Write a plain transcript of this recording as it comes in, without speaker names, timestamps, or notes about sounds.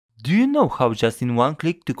Do you know how just in one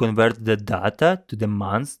click to convert the data to the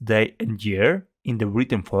month, day and year in the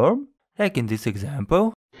written form? Like in this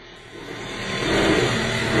example.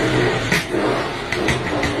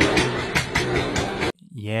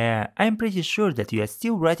 Yeah, I'm pretty sure that you are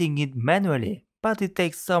still writing it manually, but it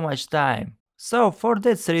takes so much time. So for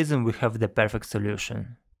that reason we have the perfect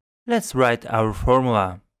solution. Let's write our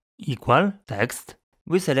formula. Equal text.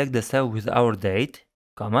 We select the cell with our date,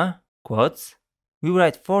 comma, quotes. We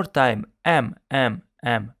write 4 times M,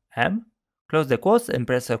 close the quotes and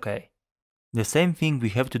press OK. The same thing we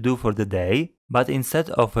have to do for the day, but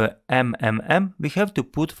instead of we have to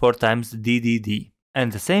put 4 times DDD.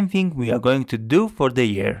 And the same thing we are going to do for the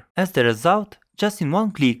year. As the result, just in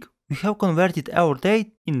one click, we have converted our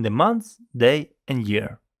date in the month, day and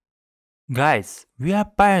year. Guys, we are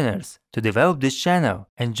pioneers to develop this channel.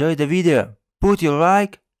 Enjoy the video, put your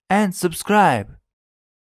like and subscribe.